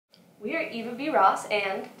We are Eva Barrosse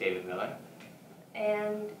and David Miller.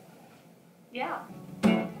 And yeah.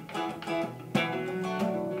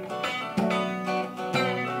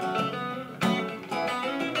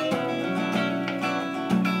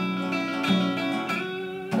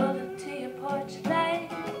 Over to your porch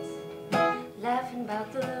lights, laughing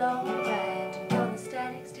about the long ride, turn down the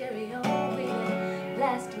static stereo wheel,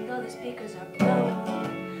 blasting though the speakers are blown.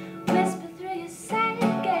 Whisper through your side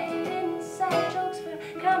gate, inside jokes for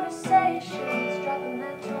conversations, drop a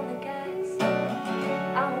match on the gas.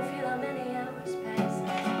 I won't feel how many hours pass.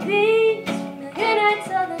 These familiar nights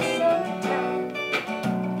of the summertime.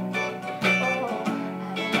 Oh,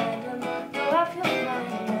 I don't mind them, though I feel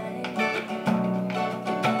fine.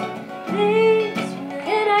 These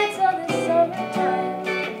familiar nights of the summertime.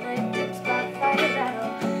 The night dips by fire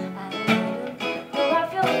battle. I don't mind them, though I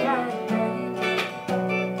feel fine.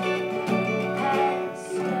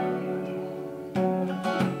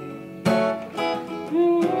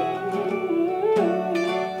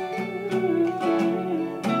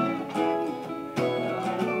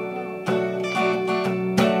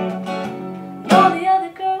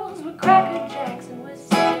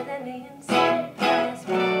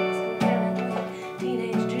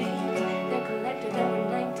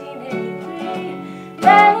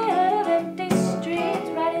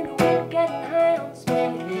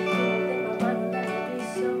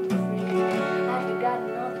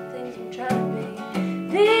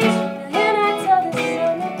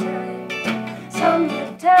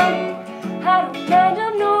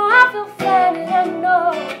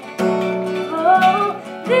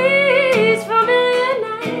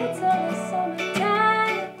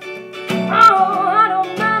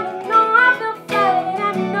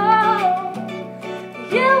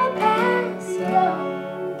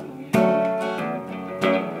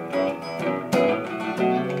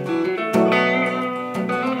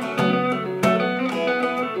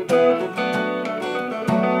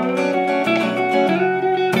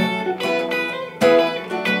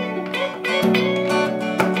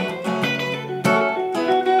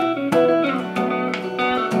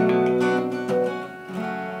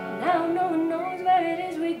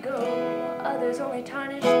 Others only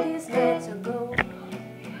tarnish these nights of gold.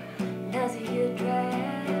 And as the year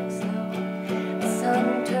drags slow, the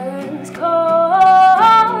sun turns cold.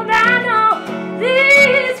 I know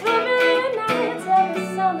these familiar nights of the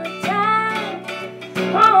summertime.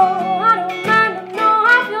 Oh, I don't mind them, no, I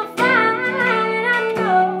feel fine. I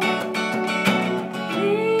know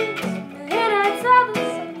these familiar nights of the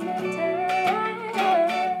summertime.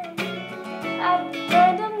 I don't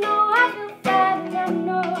mind them, no, I feel fine. I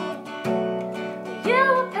know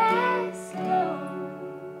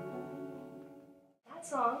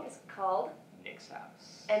song is called Nick's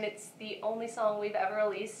House. And it's the only song we've ever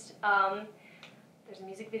released. There's a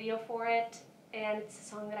music video for it, and it's a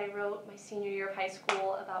song that I wrote my senior year of high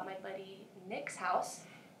school about my buddy Nick's house.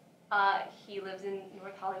 He lives in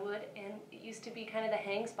North Hollywood, and it used to be kind of the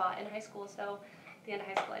hang spot in high school, so at the end of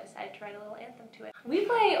high school I decided to write a little anthem to it. We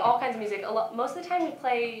play all kinds of music. Most of the time we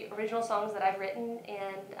play original songs that I've written,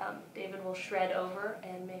 and David will shred over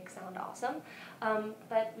and make sound awesome.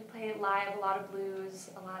 But we play live a lot of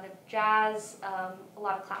blues, a lot of jazz, a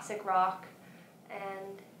lot of classic rock,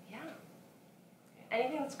 and yeah,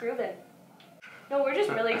 anything that's grooving. No, we're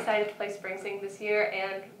just really excited to play Springsteen this year,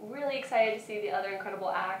 and really excited to see the other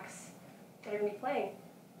incredible acts that are going to be playing.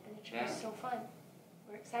 And it should be so fun.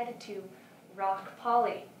 We're excited to rock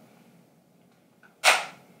Polly.